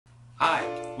Hi,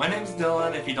 my name's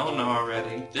Dylan, if you don't know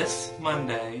already. This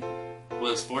Monday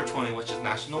was 4/20, which is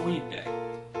National Weed Day.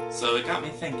 So it got me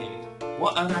thinking,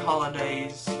 what other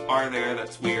holidays are there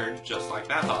that's weird just like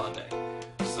that holiday?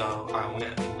 So I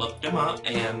went and looked them up,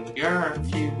 and here are a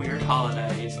few weird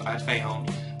holidays I found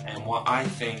and what I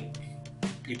think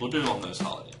people do on those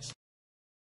holidays.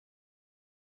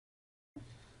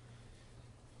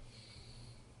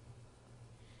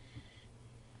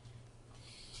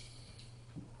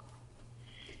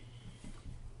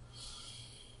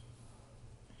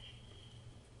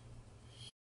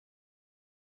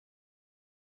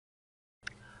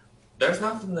 There's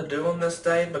nothing to do on this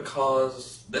day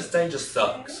because this day just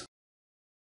sucks.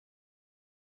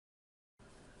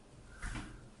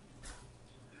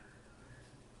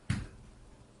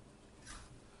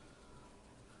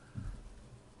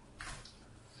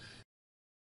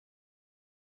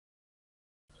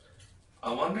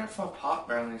 I wonder if our pot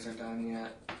brownies are done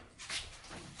yet.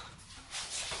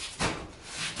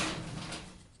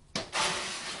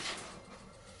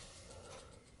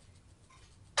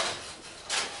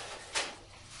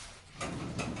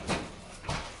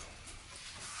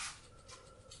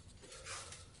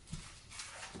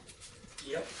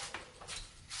 Yep.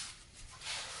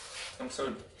 I'm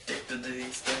so addicted to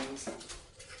these things.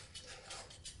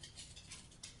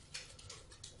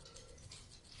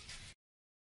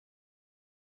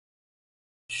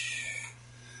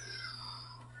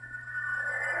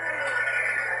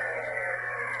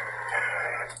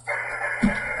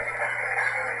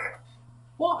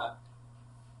 What?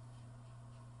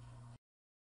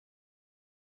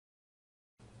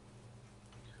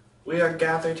 We are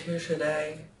gathered here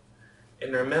today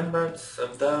in remembrance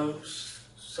of those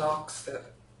socks that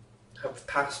have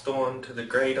passed on to the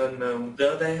great unknown.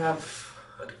 Though they have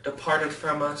departed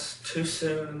from us too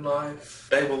soon in life,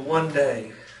 they will one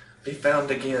day be found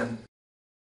again.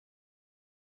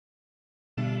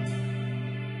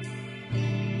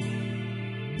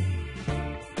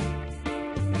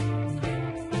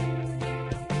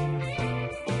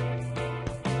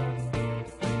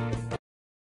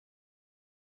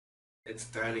 It's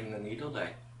threading the needle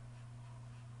day.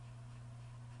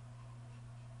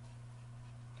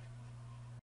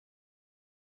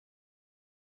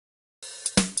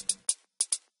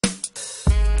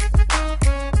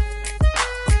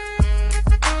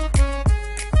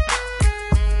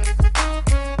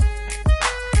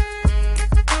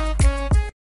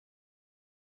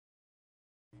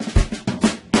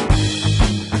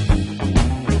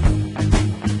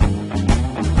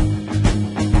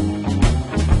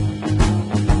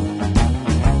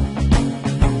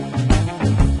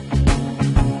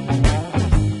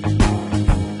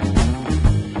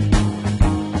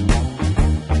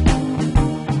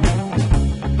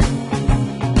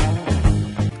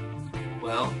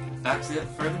 That's it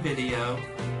for the video.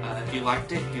 If you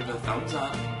liked it, give it a thumbs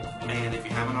up. And if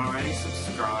you haven't already,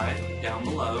 subscribe down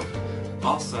below.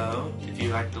 Also, if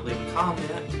you'd like to leave a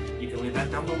comment, you can leave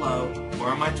that down below, or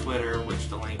on my Twitter, which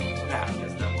the link to that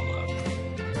is down below.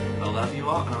 I love you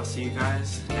all, and I'll see you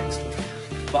guys next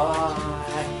week.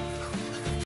 Bye!